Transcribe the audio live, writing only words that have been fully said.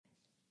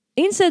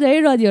این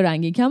صدای رادیو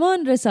رنگین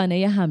کمان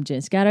رسانه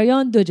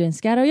همجنسگرایان،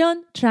 دوجنسگرایان،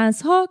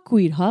 ترنس ها،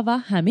 کویرها و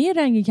همه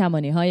رنگین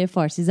کمانی های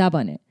فارسی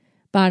زبانه.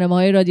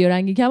 برنامه‌های رادیو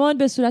رنگین کمان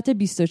به صورت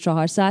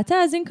 24 ساعته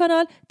از این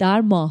کانال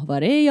در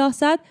ماهواره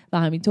یاست و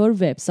همینطور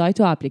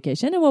وبسایت و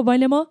اپلیکیشن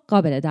موبایل ما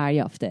قابل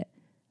دریافته.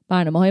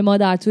 برنامه‌های ما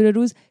در طول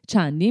روز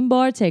چندین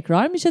بار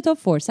تکرار میشه تا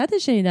فرصت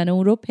شنیدن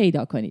اون رو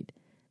پیدا کنید.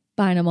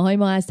 برنامه‌های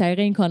ما از طریق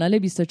این کانال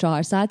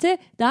 24 ساعته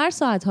در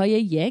ساعت‌های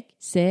 1،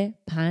 3،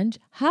 5،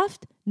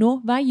 7،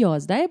 9 و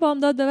 11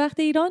 بامداد به وقت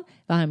ایران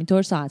و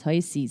همینطور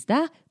ساعت‌های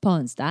 13،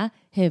 15،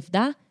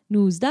 17،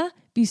 19،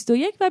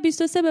 21 و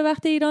 23 به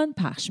وقت ایران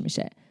پخش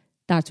میشه.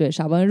 در طول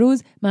شبان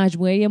روز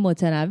مجموعه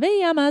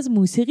متنوعی هم از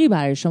موسیقی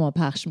برای شما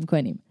پخش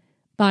می‌کنیم.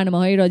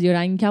 برنامه‌های رادیو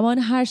رنگین کمان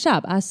هر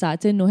شب از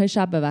ساعت 9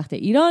 شب به وقت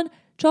ایران،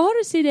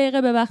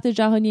 4:30 به وقت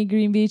جهانی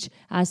گرینویچ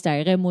از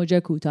طریق موج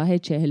کوتاه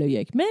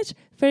 41 متر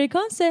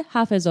فرکانس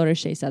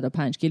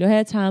 7605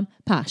 کیلوهرتز هم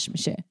پخش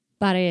میشه.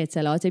 برای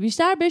اطلاعات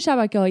بیشتر به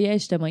شبکه‌های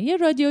اجتماعی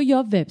رادیو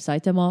یا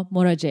وبسایت ما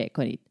مراجعه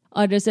کنید.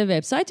 آدرس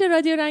وبسایت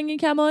رادیو رنگین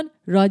کمان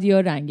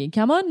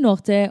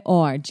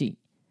radioranginkaman.org.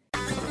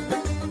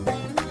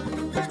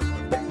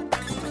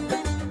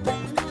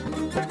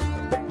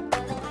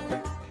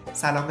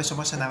 سلام به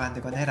شما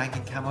شنوندگان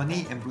رنگین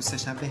کمانی. امروز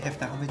سه‌شنبه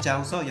 17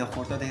 جوزا یا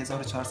خرداد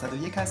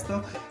 1401 است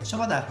و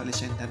شما در حال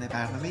شنیدن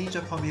برنامه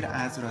اینجا پامیر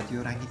از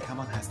رادیو رنگین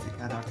کمان هستید.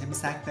 من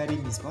آرتمیس اکبری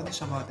میزبان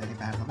شما در این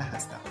برنامه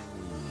هستم.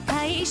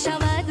 هی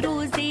شود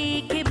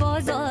روزی که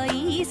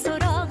بازایی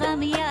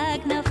سراغم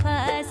یک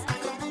نفس،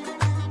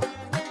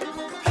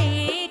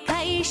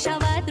 هی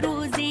شود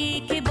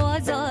روزی که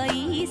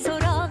بازایی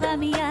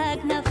سراغم یک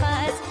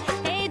نفس،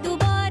 ای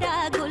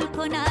دوباره گل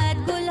کند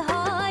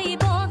گلهای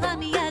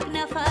باغم یک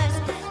نفس،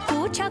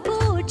 کوچه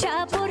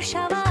کوچه پر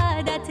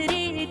شود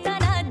عطر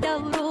تند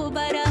دورو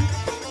برم،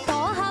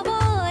 تا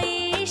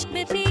هوای عشق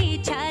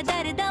بپیچه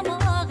در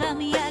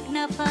دماغم یک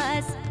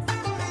نفس.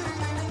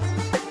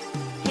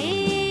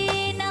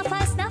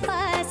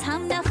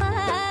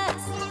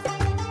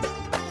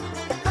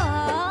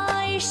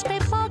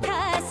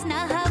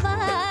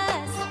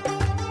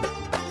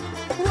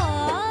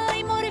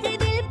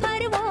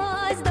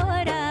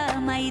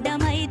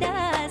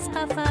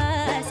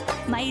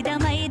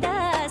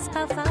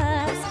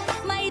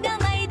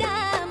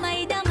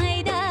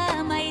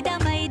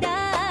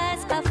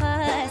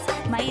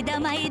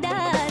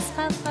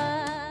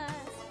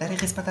 در این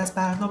قسمت از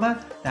برنامه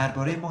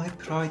درباره ماه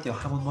پراید یا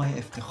همون ماه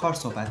افتخار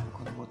صحبت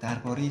میکنیم و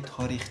درباره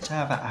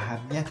تاریخچه و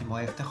اهمیت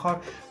ماه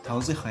افتخار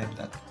توضیح خواهیم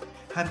داد.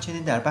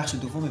 همچنین در بخش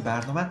دوم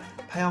برنامه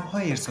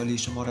پیام‌های ارسالی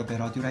شما را به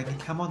رادیو رنگین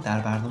کمان در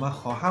برنامه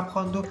خواهم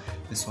خواند و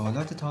به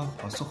سوالاتتان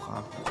پاسخ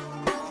خواهم داد.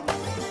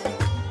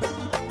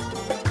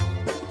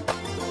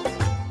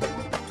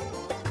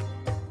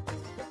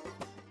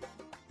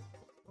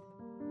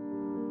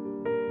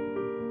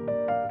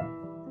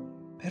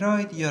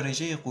 پراید یا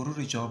رژه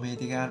غرور جامعه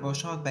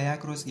دگرباشان به یک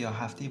روز یا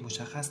هفته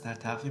مشخص در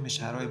تقویم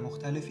شهرهای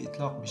مختلف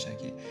اطلاق میشه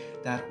که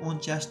در اون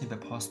جشنی به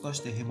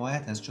پاسداشت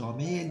حمایت از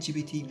جامعه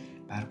LGBT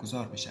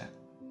برگزار میشه.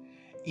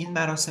 این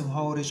مراسم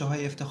ها و رژه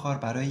های افتخار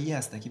برای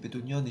است که به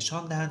دنیا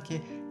نشان دهند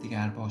که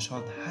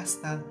دگرباشان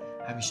هستند،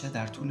 همیشه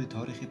در طول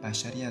تاریخ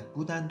بشریت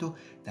بودند و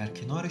در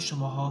کنار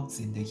شماها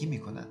زندگی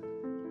میکنند.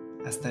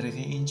 از طریق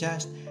این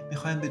جشن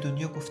میخوایم به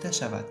دنیا گفته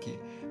شود که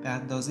به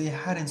اندازه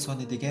هر انسان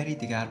دیگری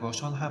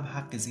دگرباشان هم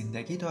حق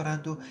زندگی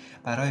دارند و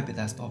برای به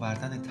دست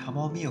آوردن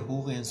تمامی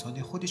حقوق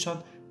انسانی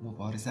خودشان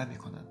مبارزه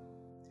میکنند.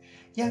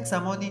 یک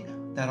زمانی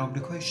در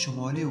آمریکای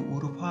شمالی و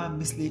اروپا هم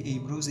مثل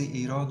امروز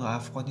ایران و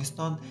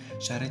افغانستان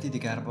شرایط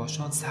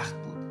دگرباشان سخت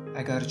بود.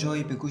 اگر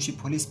جایی به گوش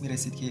پلیس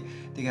میرسید که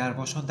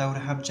دگرباشان دور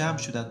هم جمع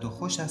شدند و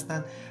خوش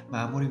هستند،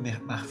 مأمور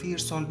مخفی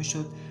ارسال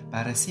میشد،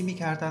 بررسی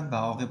میکردند و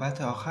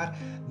عاقبت آخر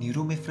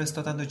نیرو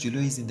میفرستادند و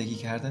جلوی زندگی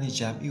کردن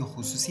جمعی و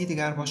خصوصی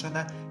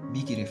دگرباشان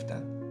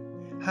میگرفتند.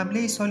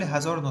 حمله سال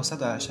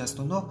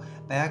 1969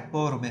 به یک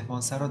بار و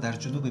مهمانسرا در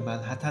جنوب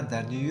منهتن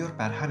در نیویورک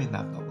بر همین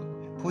مبنا بود.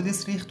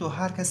 پلیس ریخت و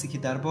هر کسی که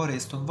در بار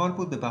استونوال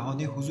بود به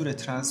بهانه حضور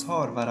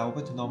ترنس‌ها و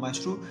روابط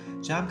نامشروع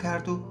جمع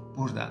کرد و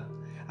بردند.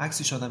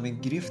 عکسشان هم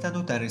گرفتند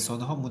و در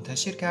رسانه‌ها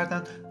منتشر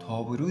کردند تا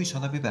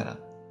آبرویشان ببرند.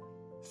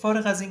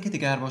 فارغ از اینکه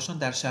دگرباشان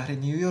در شهر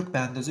نیویورک به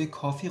اندازه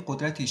کافی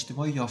قدرت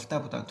اجتماعی یافته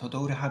بودند تا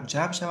دور هم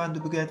جمع شوند و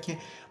بگویند که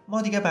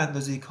ما دیگه به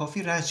اندازه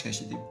کافی رنج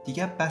کشیدیم،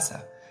 دیگه بسه.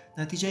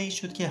 نتیجه این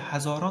شد که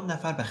هزاران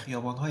نفر به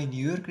خیابان‌های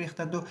نیویورک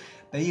ریختند و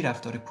به این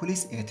رفتار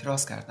پلیس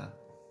اعتراض کردند.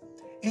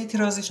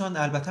 اعتراضشان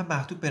البته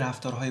محدود به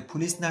رفتارهای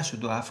پلیس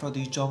نشد و افراد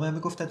این جامعه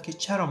میگفتند که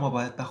چرا ما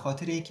باید به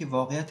خاطر اینکه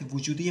واقعیت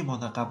وجودی ما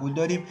قبول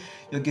داریم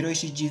یا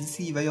گرایش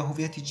جنسی و یا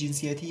هویت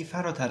جنسیتی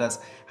فراتر از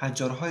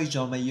هنجارهای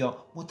جامعه یا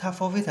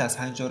متفاوت از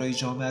هنجارهای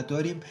جامعه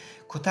داریم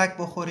کتک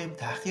بخوریم،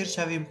 تحقیر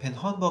شویم،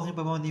 پنهان باقی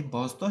بمانیم،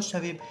 بازداشت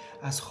شویم،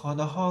 از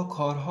خانه‌ها،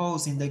 کارها و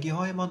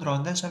زندگی‌هایمان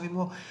رانده شویم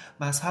و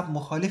مذهب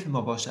مخالف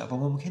ما باشه و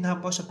ممکن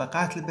هم باشه به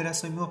قتل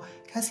برسیم و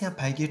کسی هم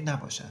پیگیر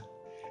نباشه.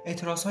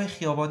 اعتراضهای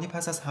خیابانی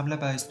پس از حمله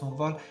به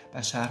استونوال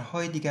به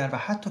شهرهای دیگر و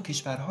حتی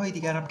کشورهای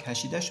دیگر هم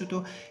کشیده شد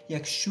و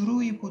یک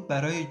شروعی بود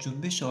برای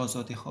جنبش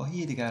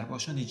آزادیخواهی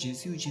دگرباشان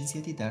جنسی و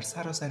جنسیتی در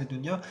سراسر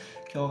دنیا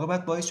که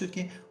عاقبت باعث شد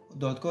که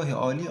دادگاه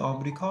عالی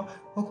آمریکا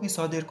حکمی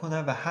صادر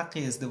کنه و حق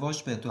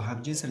ازدواج به دو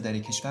همجنس در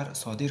یک کشور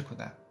صادر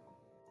کنه.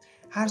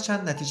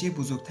 هرچند نتیجه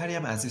بزرگتری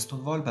هم از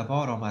استونوال به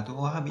بار آمد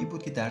و هم این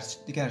بود که در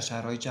دیگر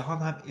شهرهای جهان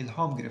هم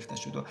الهام گرفته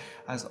شد و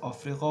از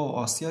آفریقا و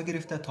آسیا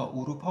گرفته تا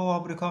اروپا و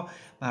آمریکا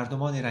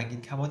مردمان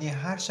رنگین کمانی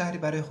هر شهری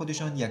برای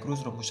خودشان یک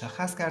روز را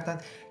مشخص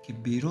کردند که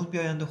بیرون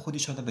بیایند و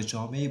خودشان را به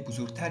جامعه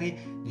بزرگتری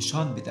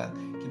نشان بدن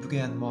که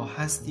بگویند ما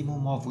هستیم و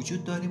ما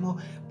وجود داریم و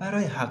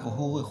برای حق و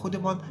حقوق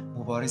خودمان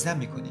مبارزه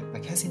میکنیم و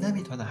کسی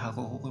نمیتونه حق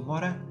و حقوق ما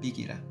را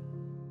بگیره.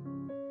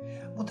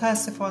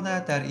 متاسفانه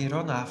در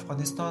ایران و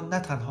افغانستان نه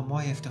تنها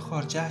ماه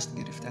افتخار جشن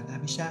گرفتن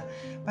نمیشه،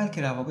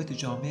 بلکه روابط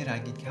جامعه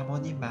رنگین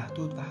کمانی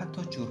محدود و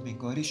حتی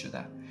جرم‌انگاری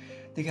شده.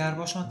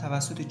 دگرباشان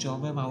توسط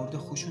جامعه مورد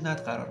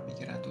خشونت قرار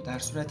میگیرند و در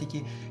صورتی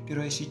که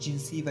گرایش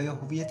جنسی و یا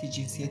هویت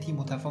جنسیتی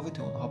متفاوت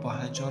اونها با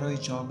هنجارهای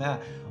جامعه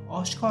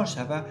آشکار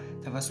شود،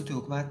 توسط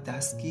حکومت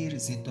دستگیر،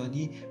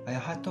 زندانی و یا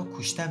حتی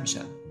کشته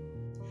میشن.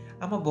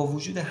 اما با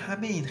وجود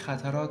همه این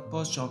خطرات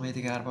باز جامعه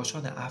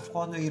دگرباشان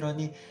افغان و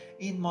ایرانی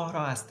این ماه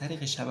را از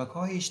طریق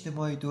شبکه‌های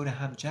اجتماعی دور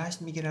هم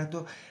جشن می‌گیرند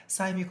و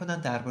سعی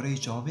می‌کنند درباره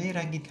جامعه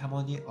رنگین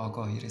کمانی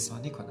آگاهی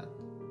رسانی کنند.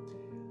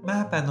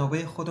 من به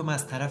نوبه خودم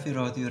از طرف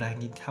رادیو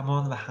رنگین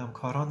کمان و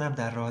همکارانم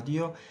در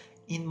رادیو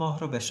این ماه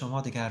را به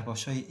شما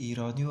دگرباشای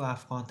ایرانی و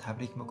افغان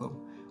تبریک میگم.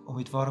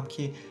 امیدوارم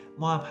که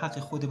ما هم حق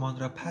خودمان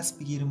را پس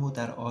بگیریم و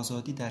در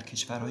آزادی در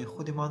کشورهای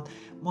خودمان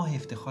ماه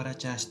افتخار را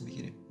جشن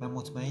بگیریم. من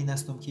مطمئن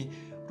هستم که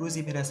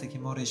روزی میرسه که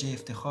ما رژه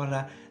افتخار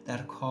را در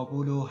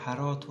کابل و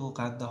هرات و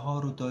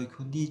قندهار و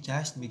دایکندی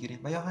جشن میگیریم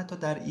و یا حتی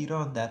در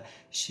ایران در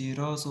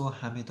شیراز و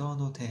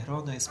همدان و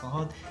تهران و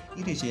اصفهان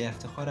این رژه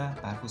افتخار را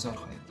برگزار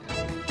خواهیم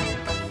کرد.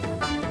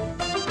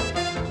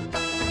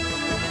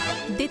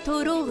 د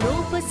تورو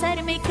رو په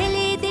سر می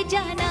کلی د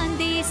جانان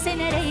دی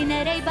سنری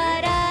نری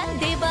باران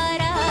دی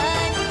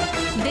باران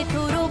د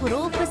تورو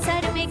رو په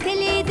سر می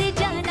کلی د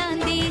جانان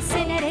دی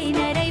سنری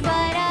نری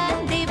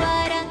باران دی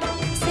باران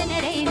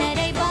سنری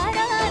نری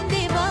باران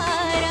دی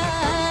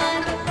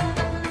باران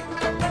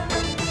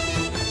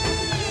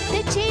د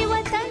چی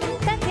وطن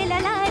تکل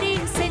لاری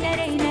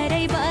سنری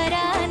نری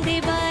باران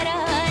دی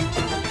باران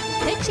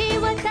د چی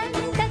وطن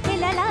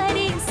تکل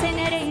لاری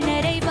سنری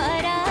نری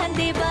باران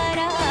دی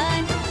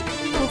باران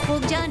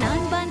خوب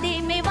جانان باندې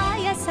می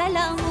وای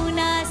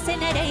سلامونه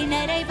سنری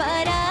نری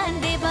باران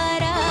دی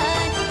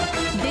باران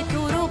د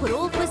تورو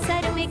غرو په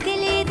سر می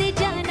کلی د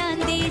جانان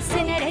دی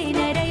سنری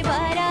نری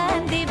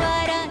باران دی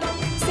باران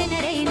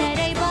سنری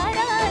نری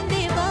باران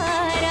دی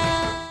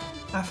باران.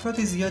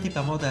 افراد زیادی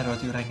به ما در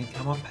رادیو رنگین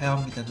کمان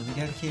پیام میدن و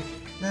میگن که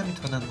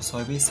نمیتونن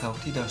مصاحبه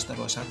صوتی داشته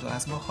باشند و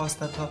از ما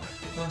خواستن تا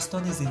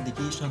داستان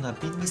زندگیشان را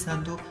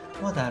بنویسند و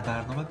ما در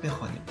برنامه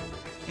بخوانیم.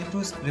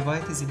 امروز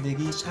روایت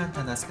زندگی چند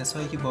تن از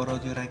کسایی که با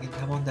رادیو رنگین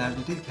کمان درد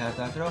و دل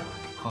کردند را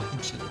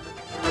خواهیم شنید.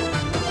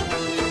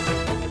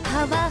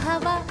 هوا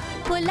هوا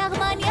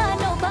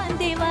پلغمانیانو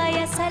باندې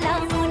وای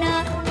سلامونه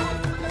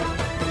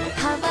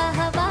هوا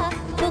هوا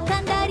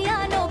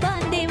دکانداریانو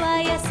باندې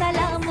وای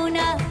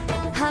سلامونه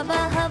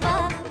هوا هوا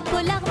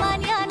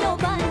پلغمانیانو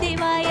باندې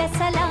وای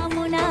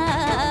سلامونه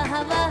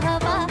هوا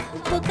هوا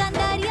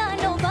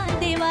دکانداریانو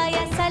باندې وای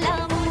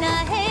سلامونه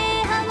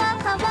هي هوا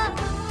هوا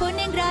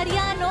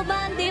پنګراریانو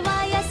باندې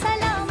وای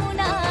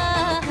سلامونه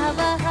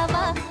هوا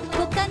هوا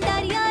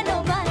دکانداریانو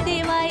باندې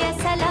وای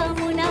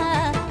سلامونه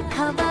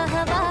هوا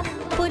هوا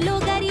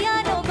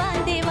پلوګریانو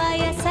باندې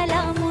وای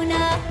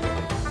سلامونه.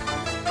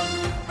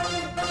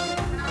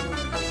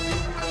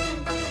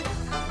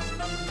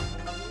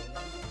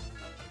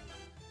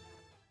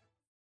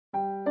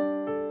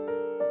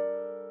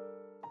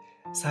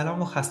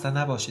 سلام و خسته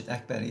نباشید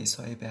اکبری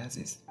صاحب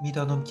عزیز.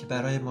 میدانم که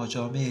برای ما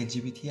جامعه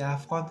LGBT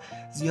افغان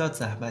زیاد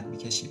زحمت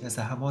میکشید و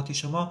زحمات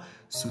شما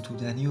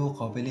ستودنی و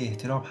قابل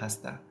احترام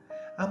هستند،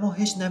 اما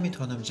هیچ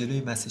نمیتونم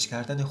جلوی مسیج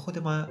کردن خود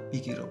ما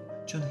بگیرم،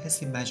 چون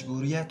حسی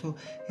مجبوریت و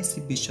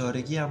حسی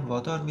بیچارگی هم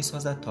وادار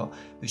میسازد تا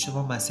به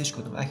شما مسیج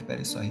کنم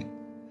اکبری صاحب.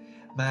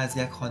 من از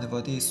یک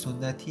خانواده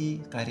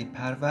سنتی غریب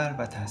پرور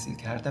و تحصیل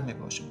کرده می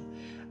باشم،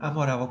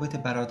 اما روابط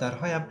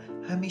برادرهایم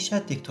همیشه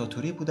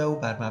دیکتاتوری بوده و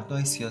بر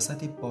مبنای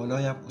سیاست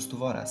بالایم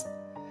استوار است.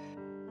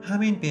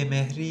 همین به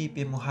مهری،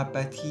 به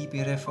محبتی،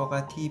 به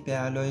رفاقتی، به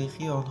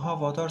علایقی آنها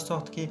وادار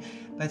ساخت که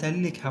به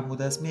دلیل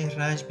کمبود از مهر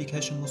رنج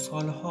بکشم و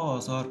سالها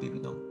آزار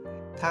ببینم.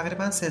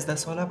 تقریبا 13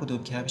 ساله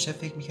بودم که همیشه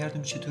فکر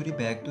میکردم چطوری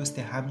به یک دوست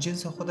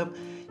همجنس خودم،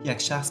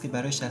 یک شخص که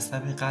برایش از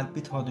صمیم قلب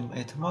بتوانم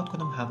اعتماد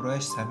کنم،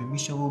 همراهش صمیمی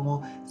شوم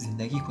و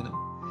زندگی کنم.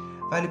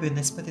 ولی به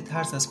نسبت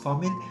ترس از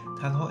فامیل،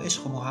 تنها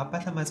عشق و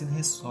محبتم از این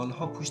حس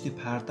سالها پشت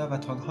پرده و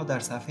تنها در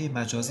صفحه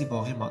مجازی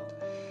باقی ماند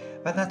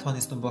و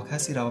نتوانستم با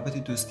کسی روابط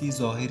دوستی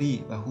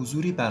ظاهری و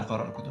حضوری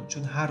برقرار کنم،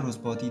 چون هر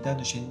روز با دیدن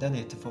و شنیدن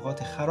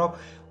اتفاقات خراب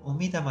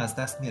امیدم از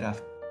دست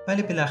میرفت.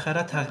 ولی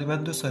بالاخره تقریبا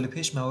 2 سال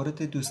پیش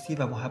مورد دوستی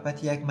و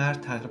محبت یک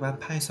مرد تقریبا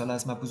 5 سال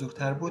از من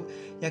بزرگتر بود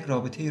یک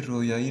رابطه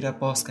رویایی را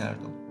باز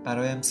کردم.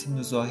 برایم سن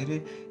و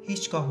ظاهری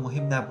هیچگاه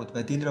مهم نبود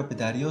و دل را به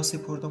دریا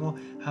سپردم و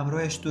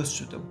همراهش دوست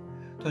شدم،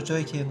 تا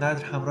جایی که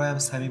اینقدر همراهم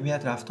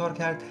صمیمیت رفتار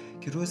کرد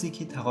که روزی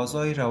که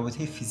تقاضای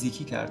رابطه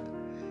فیزیکی کرد،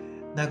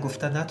 نه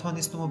گفتن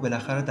نتانستم و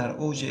بالاخره در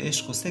اوج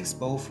عشق و سکس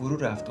با او فرو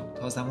رفتم،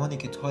 تا زمانی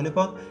که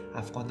طالبان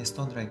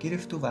افغانستان را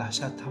گرفت و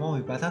وحشت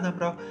تمام بدنم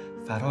را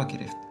فرا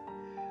گرفت.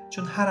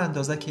 چون هر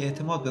اندازه که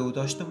اعتماد به او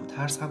داشتم،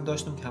 ترس هم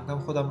داشتم، کم کم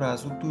خودم را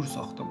از او دور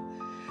ساختم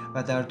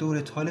و در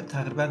دور طالب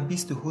تقریبا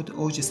 20 حد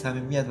اوج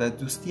صمیمیت و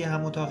دوستی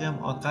هم اتاقیم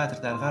آنقدر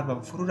در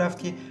قلبم فرو رفت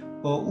که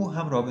با او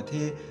هم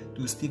رابطه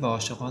دوستی و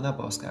عاشقانه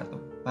باز کردم.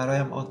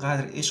 برایم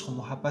آنقدر عشق و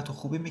محبت و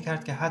خوبی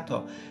میکرد که حتی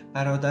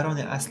برادران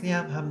اصلی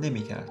هم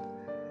نمیکرد.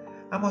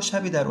 اما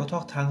شبی در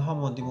اتاق تنها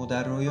ماندیم و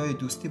در رویای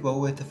دوستی با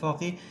او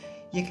اتفاقی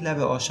یک لب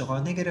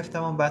عاشقانه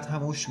گرفتم و بعد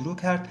هم او شروع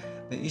کرد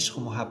به عشق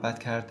و محبت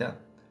کردن.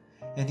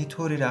 یعنی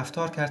طوری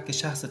رفتار کرد که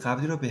شخص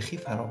قبلی رو بخی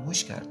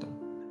فراموش کردم.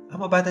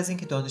 اما بعد از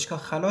اینکه دانشگاه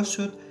خلاص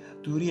شد،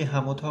 دوری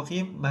هم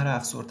اتاقیم مرا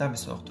افسرده می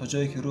ساخت، تا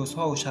جایی که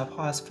روزها و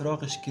شبها از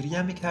فراقش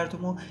گریه می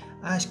کردم و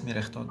اشک می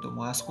ریختم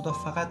و از خدا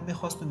فقط می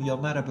خواستم یا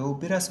مرا به او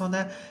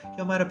برسانه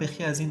یا مرا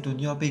بخی از این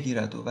دنیا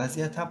بگیرد و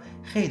وضعیتم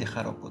خیلی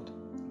خراب بود.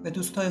 به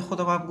دوستای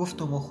خودم هم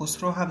گفتم و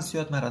خسرو هم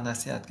زیاد مرا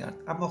نصیحت کرد،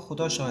 اما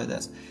خدا شاهد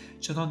است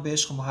چنان به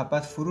عشق و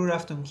محبت فرو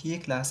رفتم که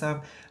یک لحظه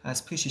هم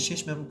از پیش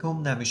چشمم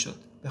گم نمیشد.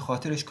 به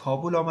خاطرش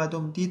کابل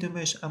آمدم،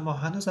 دیدمش، اما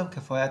هنوزم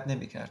کفایت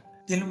نمیکرد.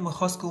 دلم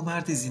میخواست که او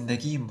مرد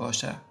زندگیم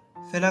باشه.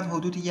 فعلا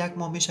حدود 1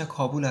 ماه میشه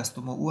کابل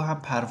هستم و او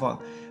هم پروان.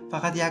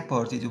 فقط 1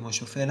 بار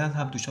دیدمش و فعلا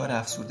هم دچار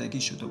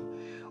افسردگی شدم.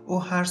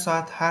 او هر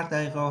ساعت، هر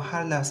دقیقه و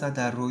هر لحظه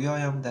در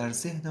رویایم، در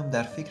ذهنم،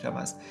 در فکرم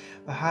است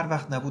و هر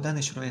وقت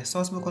نبودنش رو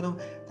احساس میکنم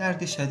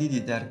درد شدیدی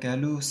در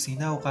گلو،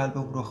 سینه و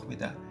قلبم رخ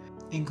میده.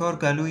 انگار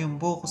گلویم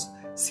بغض،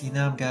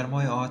 سینه‌ام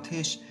گرمای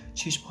آتش،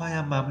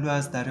 چشمهایم مملو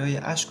از دریای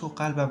اشک و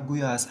قلبم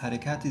گویا از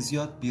حرکت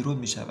زیاد بیرون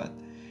میشود.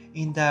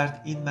 این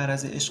درد، این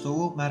مرض عشق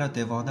او مرا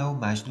دیوانه و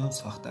مجنون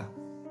ساخته.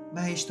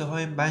 من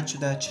اشتهایم بند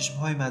شده،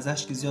 چشمهایم از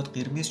اشک زیاد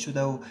قرمز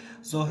شده و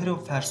ظاهرم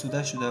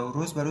فرسوده شده و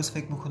روز به روز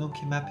فکر میکنم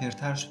که من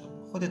پرتر شدم.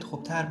 خودت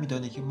خوبتر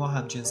میدانی که ما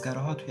هم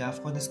جنسگراها توی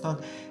افغانستان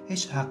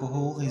هیچ حق و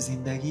حقوق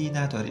زندگی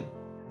نداریم.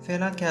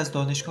 فعلا که از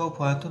دانشگاه و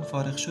پوانتون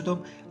فارغ شدم،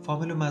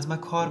 فامیلم از من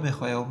کار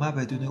میخواه و من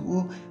بدون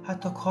او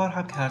حتی کار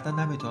هم کردن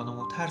نمیتونم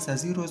و ترس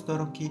از این روز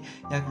دارم که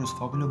یک روز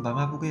فامیلم به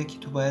من بگه که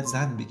تو باید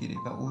زن بگیری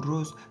و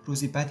اون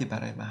روزی بدی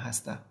برای من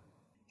هسته.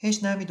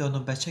 هیچ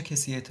نمیدانم به چه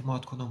کسی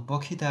اعتماد کنم، با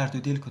کی درد و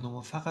دل کنم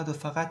و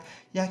فقط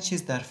یک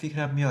چیز در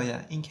فکرم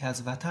میآید، این که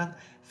از وطن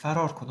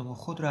فرار کنم و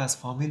خود را از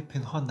فامیل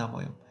پنهان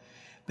نمایم.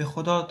 به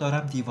خدا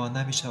دارم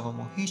دیوانه میشوم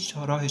و هیچ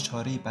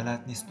چاره‌ای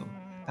بلد نیستم.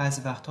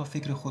 بعضی وقتها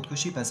فکر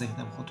خودکشی به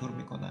ذهنم خطور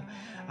میکنه،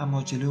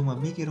 اما جلوم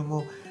میگیرم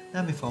و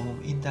نمیفهمم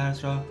این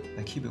درد را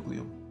به کی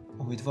بگویم.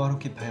 امیدوارم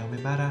که پیام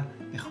مرا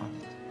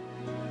بخوانید.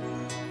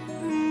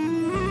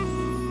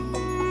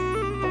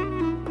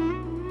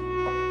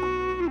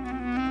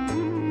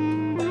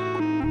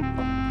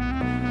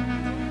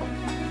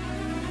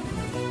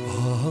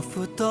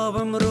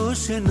 آفتابم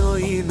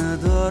روشنایی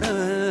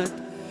ندارد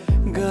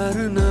گر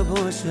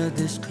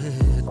نباشد عشق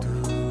تو،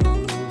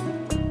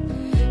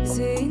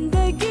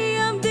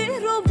 زندگیم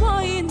دیر و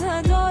پایی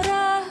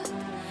ندارد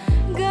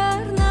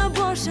گر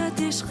نباشد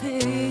عشق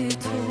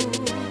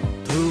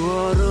تو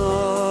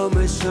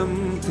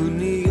آرامشم، تو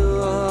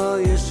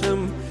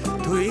نیایشم،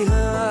 توی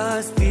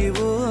هستی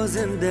و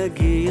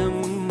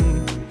زندگیم.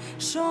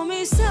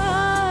 شامی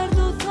سرد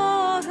و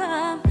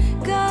تارم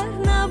گر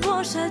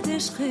نباشد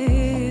عشق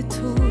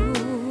تو.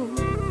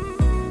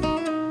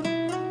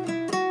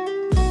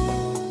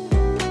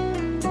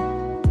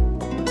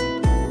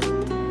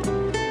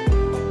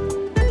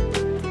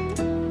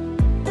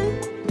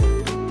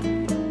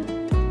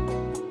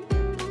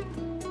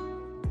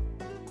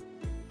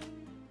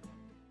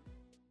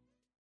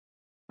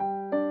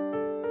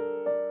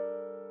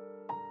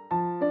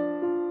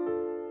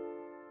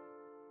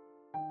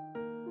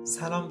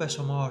 سلام به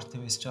شما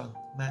آرتمیس جان،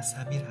 من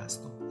سمیر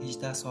هستم.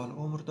 18 سال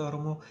عمر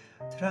دارم و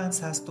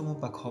ترنس هستم و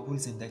با کابل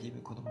زندگی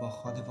میکنم با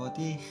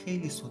خانواده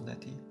خیلی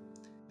سنتی.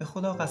 به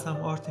خدا قسم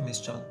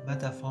آرتمیس جان، من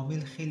در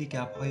فامیل خیلی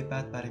گپ‌های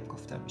بد برام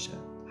گفته میشه.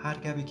 هر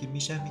گپی که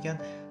میشه میگن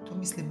تو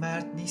مثل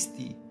مرد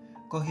نیستی.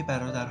 گاهی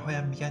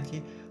برادرهایم میگن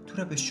که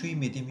تو رو به شوی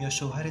میدیم یا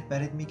شوهرت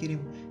برات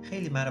میگیریم.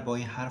 خیلی مرا با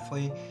این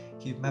حرفایی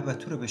که من به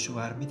تو رو به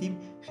شوهر میدیم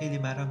خیلی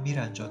مرا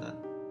میرنجانن.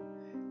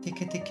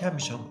 تیکه تیکه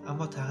میشم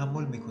اما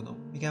تحمل میکنم.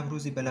 میگم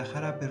روزی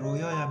بالاخره به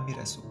رویایم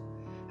میرسم.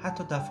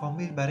 حتی در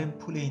فامیل برایم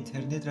پول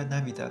اینترنت را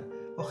نمیدن.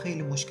 با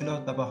خیلی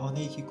مشکلات به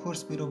بهانه‌ای که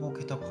کورس میرم و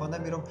کتابخانه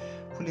میرم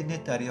پول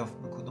نت دریافت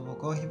میکنم و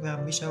گاهی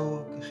بهم میشه و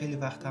خیلی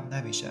وقتم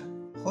نمیشه.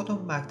 خودم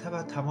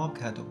مکتب تمام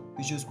کردم.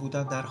 بجز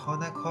بودن در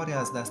خانه کاری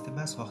از دست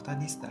من ساخته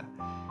نیسته.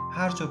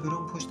 هر جا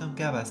برم پشتم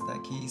گپ است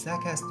که ایزک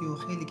هستی و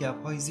خیلی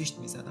گپ‌های زشت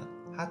میزنن.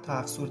 حتی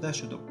افسرده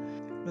شدم.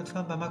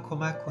 لطفاً به من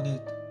کمک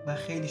کنید. من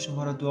خیلی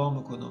شما را دعا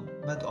میکنم.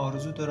 من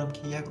آرزو دارم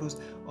که یک روز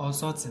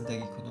آزاد زندگی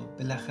کنم.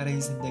 بالاخره این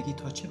زندگی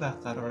تا چه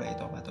وقت قراره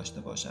ادامه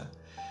داشته باشه؟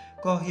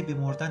 گاهی به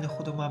مردن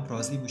خودم هم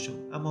راضی میشم،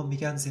 اما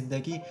میگن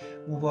زندگی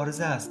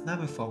مبارزه است.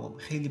 نمیفهمم.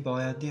 خیلی به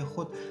آینده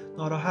خود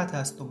ناراحت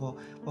هستم و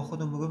با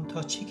خودم میگم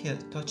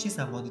تا چی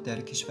زمانی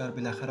در کشور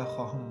بالاخره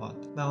خواهم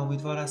ماند. من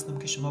امیدوار هستم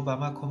که شما به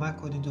من کمک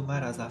کنید و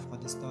من از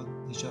افغانستان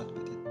نجات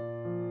بدید.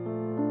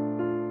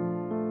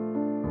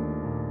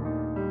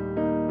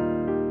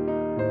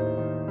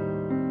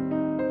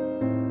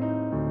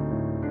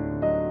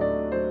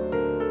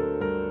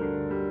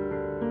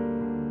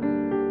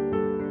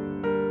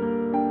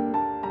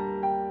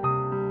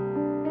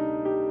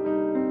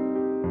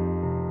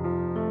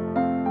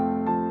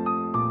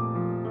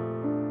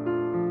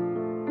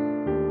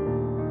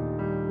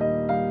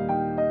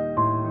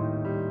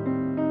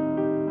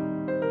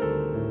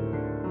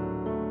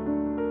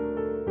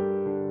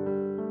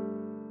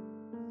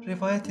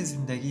 روایت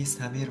زندگی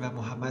سمیر و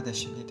محمد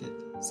شنیدید.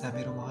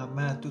 سمیر و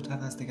محمد دو تن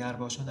از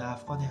دگرباشان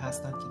افغانی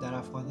هستند که در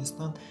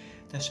افغانستان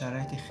در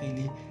شرایط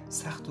خیلی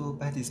سخت و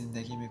بدی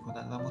زندگی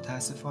میکنند و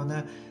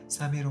متاسفانه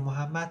سمیر و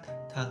محمد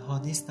تنها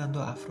نیستند و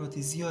افراد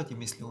زیادی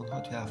مثل اونها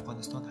توی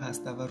افغانستان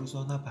هستند و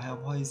روزانه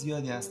پیام‌های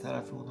زیادی از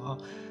طرف اونها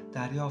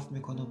دریافت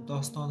میکنم.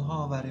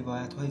 داستان‌ها و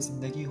روایت‌های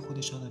زندگی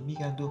خودشان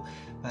میگند و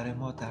برای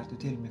ما درد و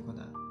دل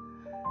میکنند.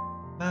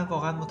 من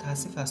واقعا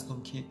متاسف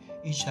هستم که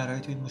این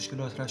شرایط و این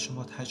مشکلات را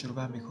شما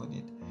تجربه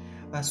میکنید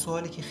و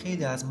سوالی که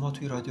خیلی از ما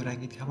توی رادیو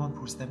رنگین کمان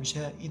پرسیده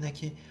میشه اینه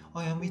که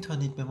آیا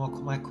میتونید به ما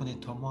کمک کنید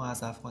تا ما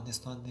از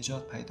افغانستان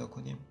نجات پیدا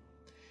کنیم؟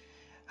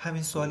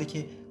 همین سوالی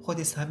که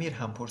خود سمیر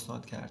هم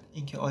پرساند کرد،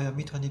 اینکه آیا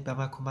میتونید به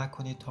من کمک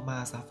کنید تا من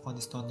از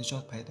افغانستان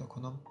نجات پیدا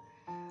کنم؟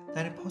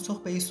 در این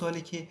پاسخ به این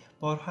سوالی که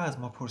بارها از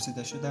ما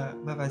پرسیده شده،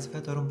 من وظیفه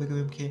دارم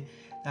بگویم که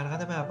در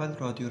قدم اول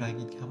رادیو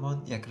رنگین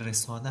کمان یک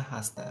رسانه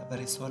هسته و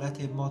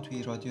رسالت ما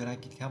توی رادیو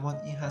رنگین کمان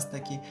این هسته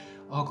که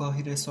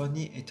آگاهی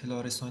رسانی،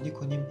 اطلاع رسانی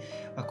کنیم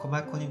و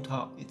کمک کنیم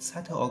تا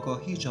سطح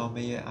آگاهی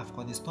جامعه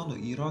افغانستان و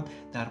ایران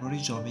درباره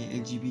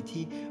جامعه LGBT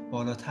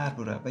بالاتر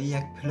بره و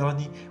یک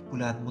پلانی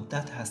بلند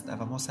مدت هسته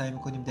و ما سعی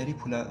میکنیم در این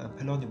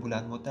پلان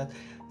بلند مدت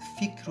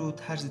فکر و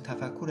طرز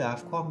تفکر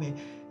افکار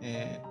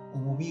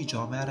عمومی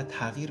جامعه را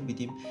تغییر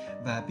بدیم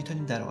و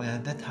بتونیم در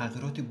آینده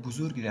تغییرات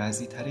بزرگی را از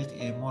این طریق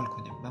اعمال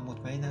کنیم. من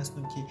مطمئن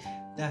هستم که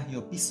 10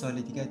 یا 20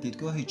 سال دیگه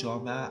دیدگاه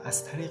جامعه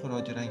از طریق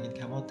رادیو رنگین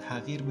کمان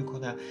تغییر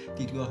میکنه.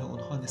 دیدگاه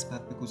اونها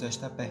نسبت به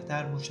گذشته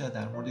بهتر میشه،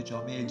 در مورد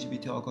جامعه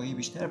LGBT آگاهی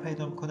بیشتر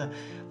پیدا میکنه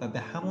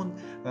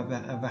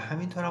و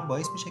همینطور هم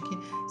باعث میشه که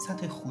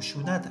سطح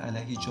خشونت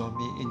علیه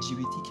جامعه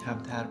LGBT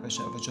کمتر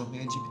بشه و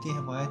جامعه LGBT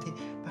حمایت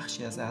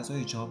بخشی از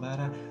اعضای جامعه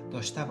را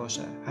داشته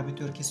باشه.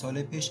 همینطور که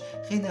سال پیش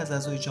خیلی از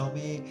اعضای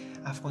جامعه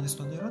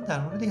افغانستان و ایران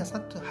در مورد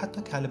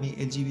حتی کلمه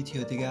LGBT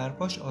یا دیگر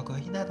باش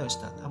آگاهی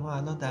نداشتند، اما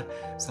الان در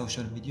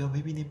سوشال میدیا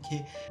میبینیم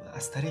که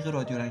از طریق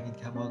رادیو رنگین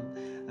کمان،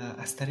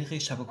 از طریق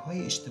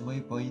شبکه‌های اجتماعی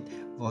با این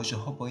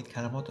واژه‌ها، با این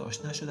کلمات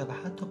آشنا شده و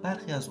حتی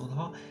برخی از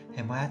اونها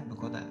حمایت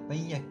میکنه و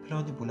این یک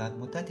پلان بلند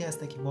مدتی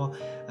است که ما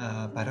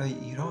برای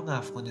ایران و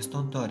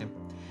افغانستان داریم.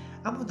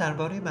 اما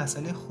درباره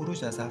مسئله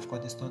خروج از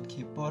افغانستان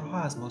که بارها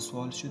از ما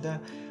سوال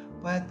شده،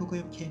 باید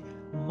بگویم که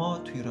ما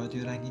توی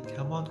رادیو رنگین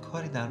کمان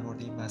کاری در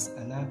مورد این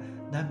مسئله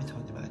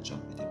نمیتونیم انجام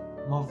بدیم.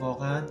 ما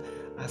واقعاً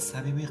از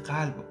صمیم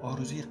قلب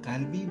آرزوی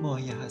قلبی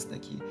مایه هسته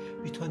که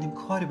بتونیم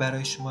کاری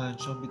برای شما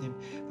انجام بدیم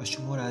و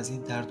شما را از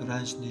این درد و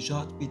رنج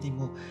نجات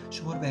بدیم و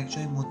شما را به یک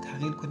جای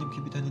منتقل کنیم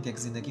که بتونید یک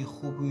زندگی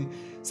خوبی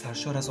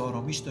سرشار از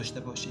آرامش داشته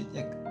باشید،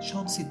 یک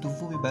شانس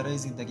دومی برای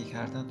زندگی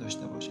کردن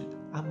داشته باشید.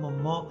 اما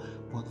ما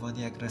به عنوان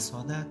یک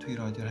رسانه توی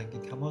رادیو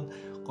رنگین کمان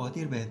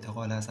قادر به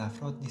انتقال از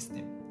افراد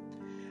نیستیم.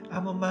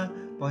 اما من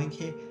با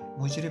اینکه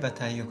مجری و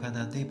تهیه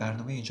کننده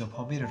برنامه اینجا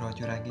پامیر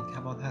رادیو رنگین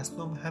کمان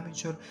هستم،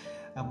 همینطور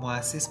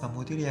مؤسس و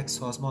مدیر یک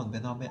سازمان به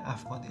نام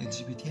افغان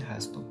LGBT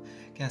هستم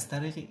که از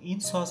طریق این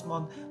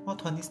سازمان ما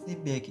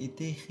تانستیم به یک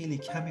عده خیلی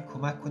کمی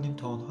کمک کنیم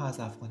تا اونها از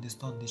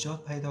افغانستان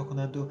نجات پیدا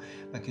کنند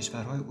و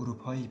کشورهای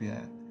اروپایی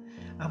بیایند.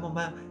 اما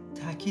من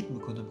تاکید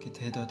میکنم که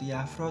تعدادی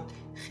افراد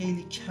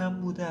خیلی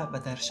کم بوده و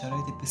در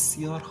شرایط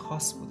بسیار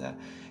خاص بوده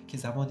که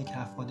زمانی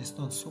که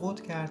افغانستان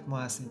سقوط کرد، ما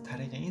از این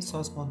طریق این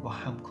سازمان با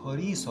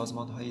همکاری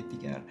سازمان‌های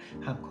دیگر،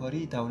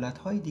 همکاری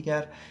دولت‌های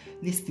دیگر،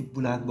 لیستی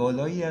بلند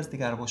بالایی از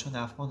دگرباشان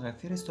افغان را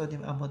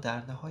فرستادیم، اما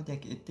در نهایت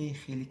یک عده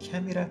خیلی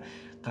کمی را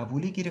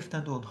قبولی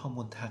گرفتند و آنها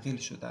منتقل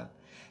شدند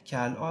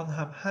که الان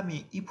هم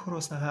همین این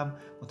پروسه هم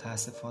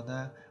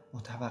متاسفانه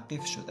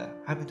متوقف شده.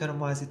 همینطور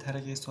ما از این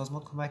طریق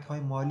سازمان کمک‌های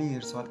مالی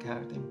ارسال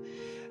کردیم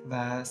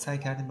و سعی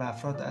کردیم به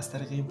افراد از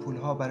طریق این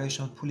پول‌ها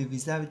برایشان پول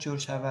ویزا جور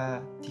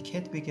شود،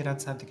 تیکت بگیرند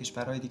سمت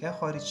کشورهای دیگر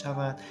خارج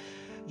شوند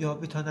یا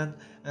بتونن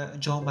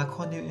جا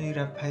مکانی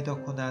را پیدا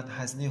کنند،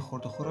 هزینه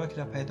خورد و خوراک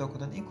را پیدا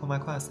کنند. این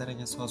کمک‌ها از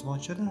طریق سازمان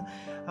شده.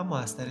 اما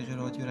از طریق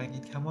رادیو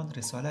رنگین کمان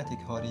رسالت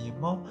کاری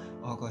ما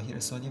آگاهی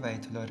رسانی و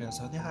اطلاع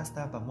رسانی هست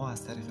و ما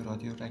از طریق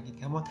رادیو رنگین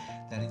کمان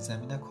در این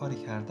زمینه کاری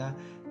کرده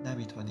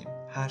نمیتونیم.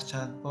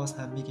 هرچند باز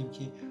هم میگیم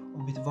که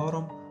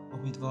امیدوارم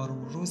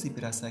امیدوارم روزی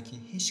برسه که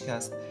هیچ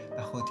کس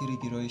به خاطر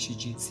گرایش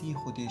جنسی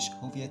خودش،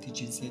 هویت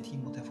جنسیتی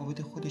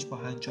متفاوت خودش با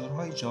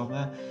هنجارهای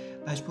جامعه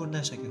مجبور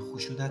نشه که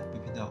خشونت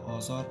ببینه،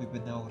 آزار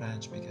ببینه و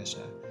رنج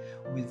بکشه.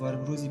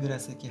 امیدوارم روزی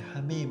برسه که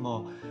همه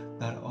ما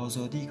بر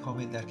آزادی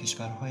کامل در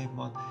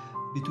کشورهایمان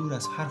بدور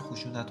از هر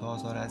خشونت و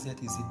آزار و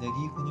اذیتی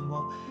زندگی کنیم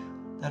و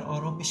در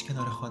آرامش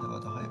کنار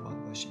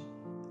خانواده‌هایمان باشیم.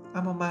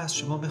 اما من از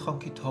شما میخوام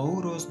که تا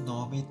او روز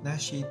ناامید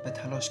نشید، به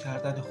تلاش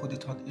کردن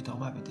خودتان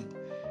ادامه بدید.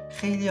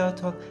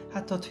 خیلیاتون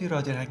حتی توی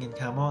رادیو رنگین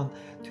کمان،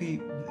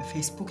 توی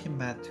فیسبوک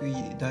من، توی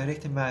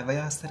دایرکت من و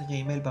یا از طریق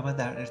ایمیل با من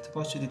در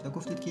ارتباط شدید و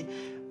گفتید که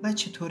من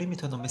چطوری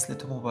میتونم مثل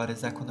تو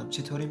مبارزه کنم،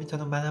 چطوری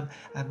میتونم منم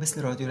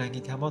مثل رادیو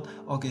رنگین کمان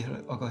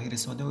آگاهی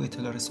رسانی و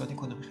اطلاع رسانی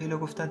کنم. خیلی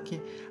گفتن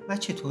که من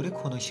چطوری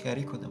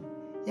کنشگری کنم.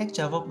 یک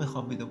جواب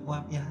میخوام بدم، اون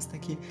هم این هسته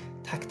که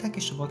تک تک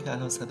شما که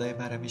الان صدای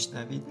من رو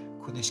میشنوید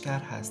کنشگر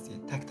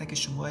هستید. تک تک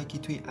شمایی که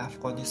توی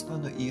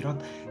افغانستان و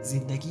ایران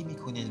زندگی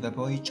میکنید و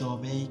با این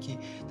جامعه‌ای که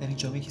در این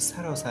جامعه‌ای که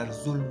سراسر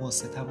ظلم و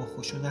ستم و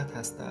خشونت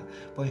هسته،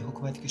 با این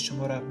حکومتی که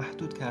شما را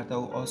محدود کرده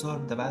و آزار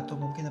میده و حتی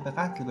ممکنه به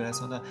قتل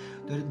برسانه،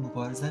 دارید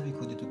مبارزه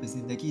میکنید و به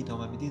زندگی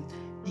ادامه میدید،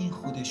 این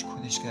خودش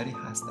کنشگری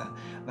هسته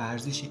و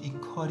ارزش این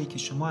کاری که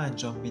شما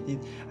انجام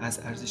میدید از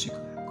ارزش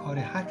کار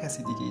هر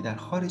کسی دیگه در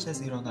خارج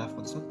از ایران و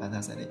افغانستان به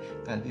نظر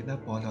قلبی من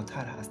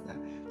بالاتر هسته،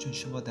 چون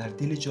شما در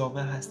دل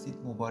جامعه هستید،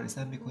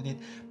 مبارزه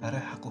میکنید، برای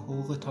حق و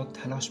حقوقتان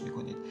تلاش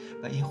میکنید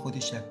و این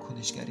خودش یک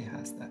کنشگری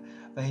هسته.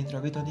 و این را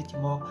بدانید که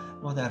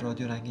ما در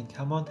رادیو رنگین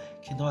کمان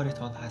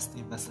کنارتان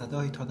هستیم و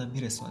صدایتان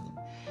میرسانیم.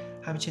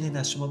 همچنین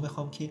از شما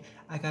میخوام که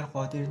اگر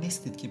قادر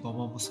نیستید که با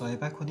ما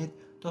مصاحبه کنید،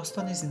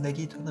 داستان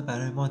زندگیتون رو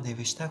برای ما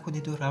نوشته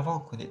کنید و روان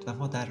کنید و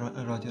ما در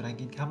رادیو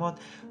رنگین کمان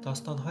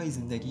داستان‌های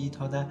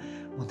زندگیتون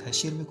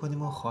منتشر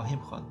میکنیم و خواهیم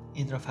خواند.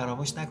 این را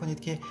فراموش نکنید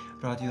که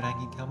رادیو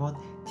رنگین کمان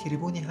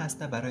تریبونی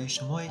هست برای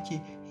شمایی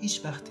که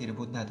هیچ وقت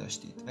تریبون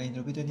نداشتید و این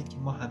را بدونید که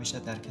ما همیشه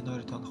در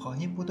کنارتان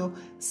خواهیم بود و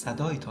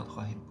صدایتان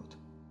خواهیم بود.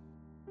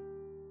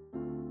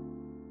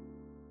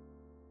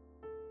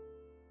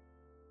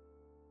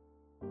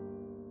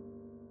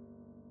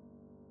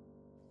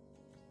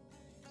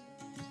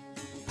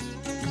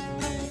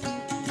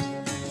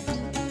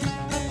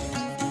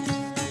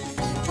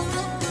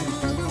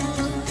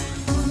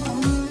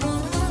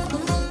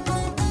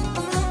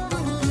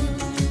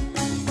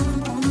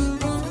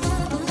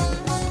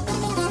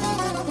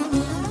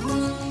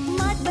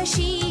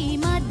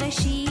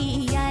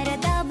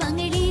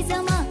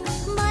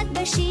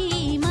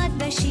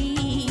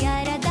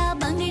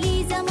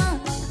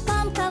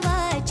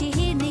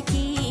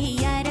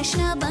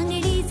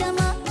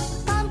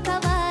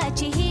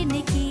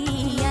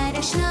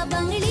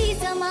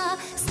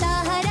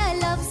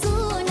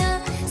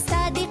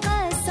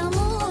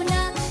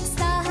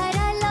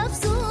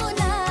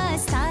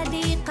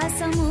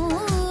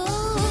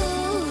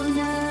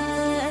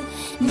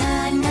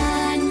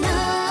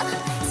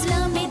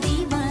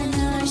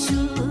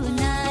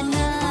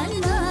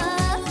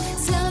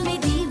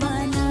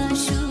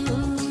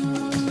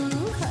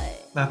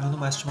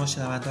 ممنونم از شما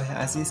شنونده‌های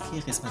عزیز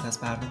که قسمت از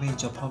برنامه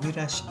اینجا پامیر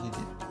را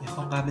شنیدید.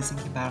 میخوام قبل از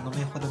اینکه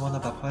برنامه خودمان را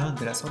به پایان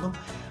برسانم،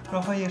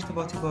 راه‌های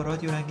ارتباطی با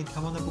رادیو رنگین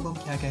کمان رو بگم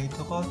که اگر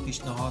انتقاد،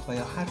 پیشنهاد و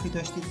یا حرفی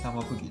داشتید به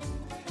ما بگید.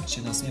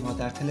 شناسه ما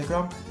در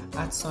تلگرام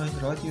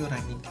 @رادیو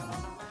رنگین کمان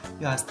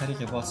یا از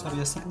طریق واتساپ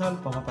یا سیگنال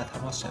با ما به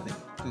تماس شوید.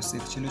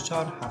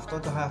 2044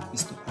 77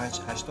 25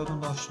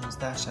 89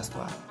 16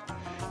 67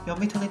 یا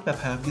میتونید به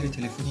پیامگیر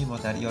تلفنی ما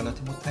در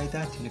ایالات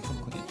متحده تلفن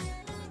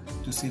کنید.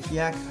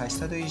 201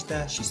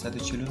 818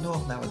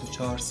 649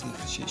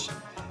 9406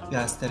 یا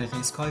از طریق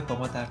اسکایپ با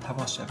ما در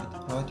تماس شوید.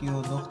 رادیو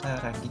نقطه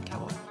رنگین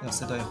کمان یا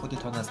صدای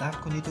خودتان را ضبط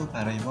کنید و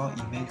برای ما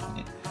ایمیل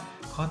کنید.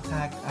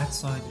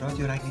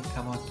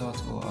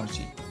 contact@radioranginkaman.org.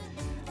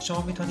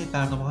 شما میتونید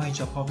برنامه‌های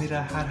اینجا پامیر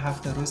را هر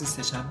هفته روز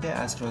سه‌شنبه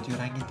از رادیو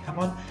رنگین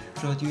کمان،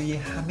 رادیوی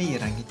همه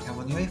رنگین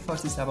کمانی‌های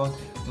فارسی زبان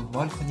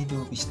دنبال کنید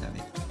و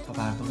بشنوید. تا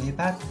برنامه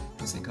بعد،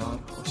 روزگار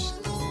خوش.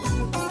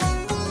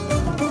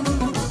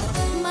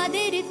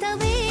 مادر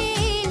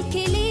طویل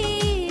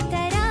کلی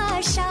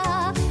تراشا،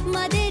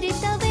 مادر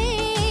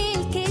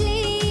طویل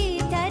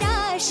کلی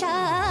تراشا،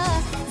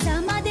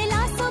 زما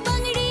دلا سو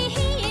بنگڑی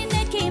ہی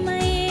نکی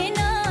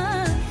مینا،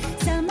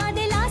 زما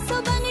دلا سو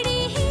بنگڑی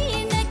ہی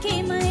نکی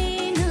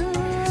مینا،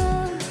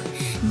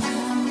 نا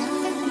نا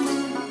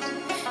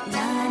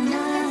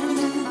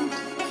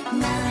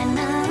نا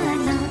نا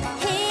نا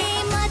ہے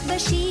مات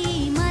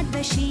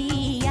بشی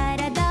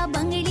یار دا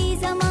بنگڑی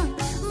زما،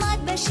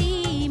 مات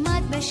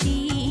بشی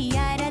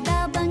یار دا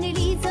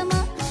بنگڑی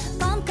زما،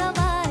 پام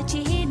کوا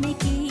چهر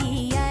نکی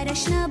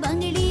یارشنا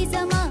بنگڑی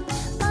زما،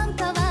 پام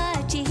کوا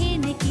چهر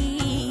نکی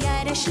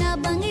یارشنا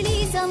بنگڑی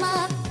زما،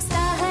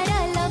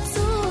 ساهرا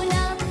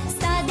لفظونا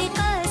سادی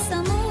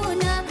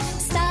قسمونا،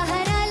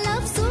 ساهرا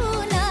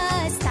لفظونا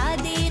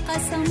سادی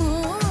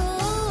قسمونا،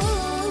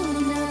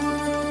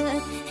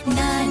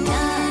 نا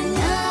نا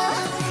نا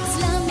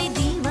اسلام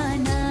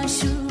دیوانا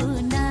شو،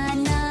 نا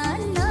نا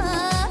نا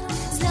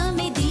اسلام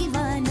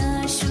دیوانا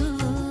شو.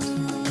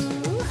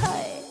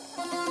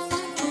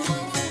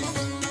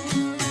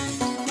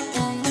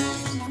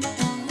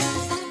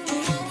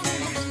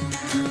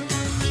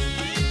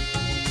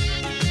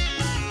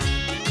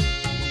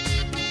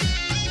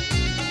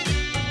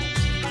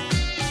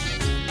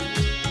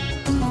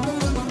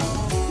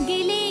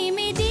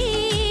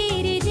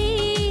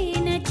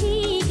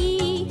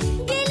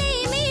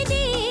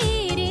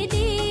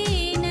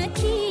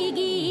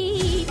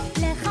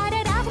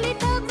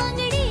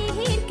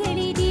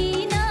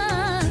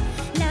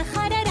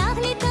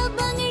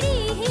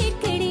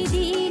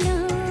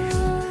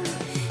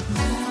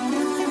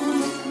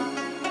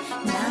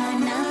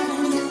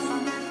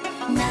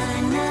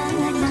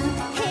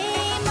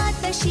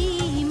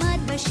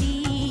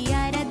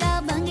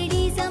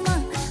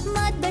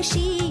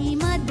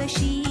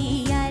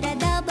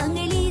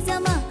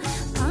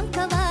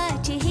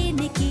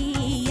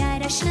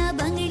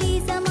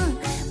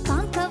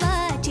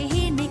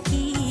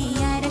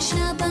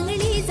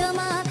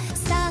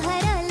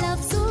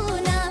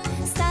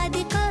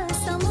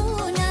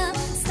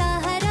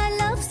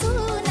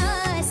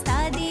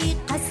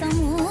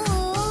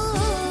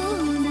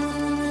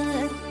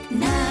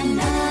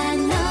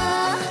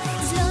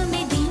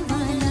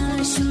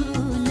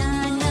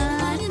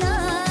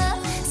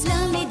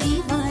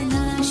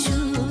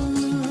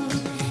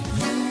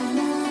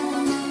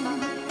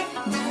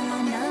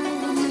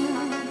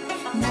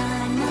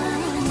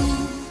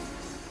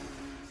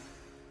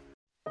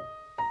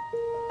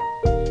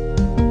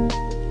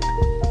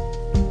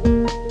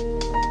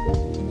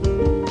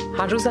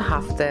 هر روز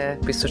هفته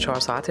 24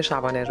 ساعت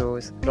شبانه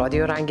روز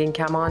رادیو رنگین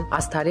کمان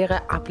از طریق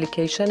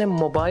اپلیکیشن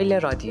موبایل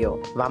رادیو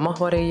و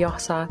ماهواره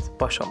یاحصت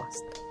با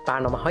شماست.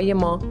 برنامه‌های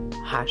ما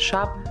هر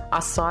شب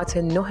از ساعت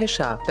 9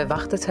 شب به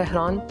وقت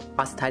تهران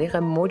از طریق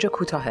موج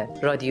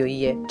کوتاه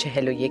رادیویی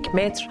 41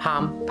 متر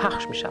هم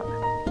پخش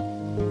می‌شود.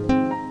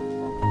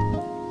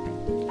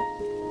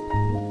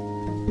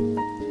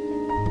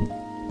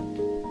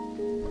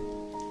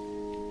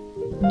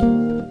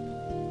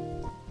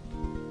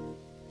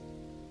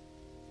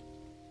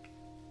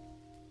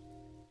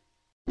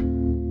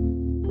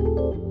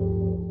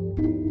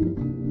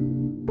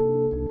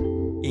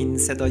 این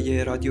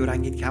صدای رادیو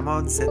رنگین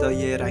کمان،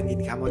 صدای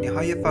رنگین کمانی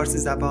های فارسی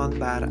زبان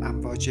بر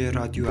امواج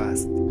رادیو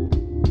است.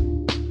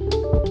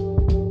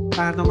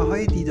 برنامه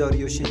های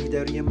دیداری و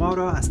شنیداری ما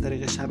را از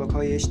طریق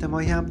شبکه‌های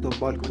اجتماعی هم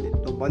دنبال کنید.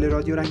 دنبال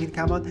رادیو رنگین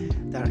کمان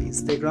در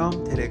اینستاگرام،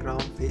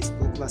 تلگرام،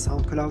 فیسبوک و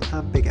ساوند کلاود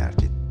هم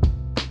بگردید.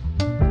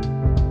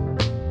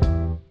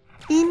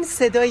 این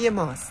صدای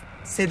ماست،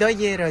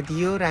 صدای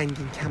رادیو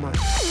رنگین کمان.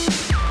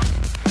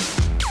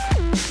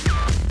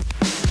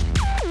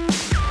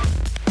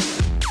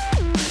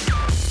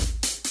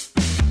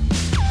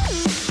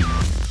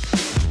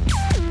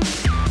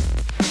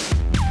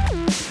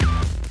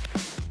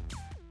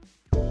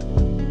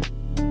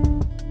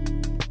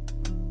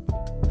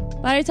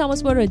 برای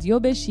تماس با رادیو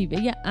به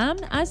شیوه امن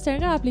از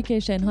طریق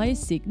اپلیکیشن های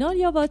سیگنال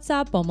یا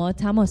واتساپ با ما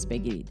تماس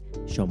بگیرید.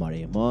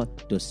 شماره ما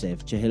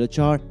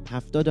 2044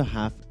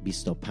 77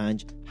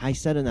 25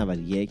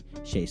 891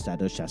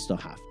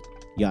 667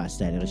 یا از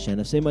طریق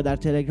شناسه ما در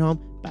تلگرام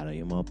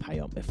برای ما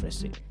پیام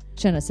بفرستید.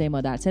 شناسه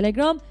ما در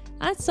تلگرام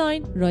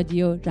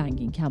 @رادیو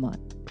رنگین کمان.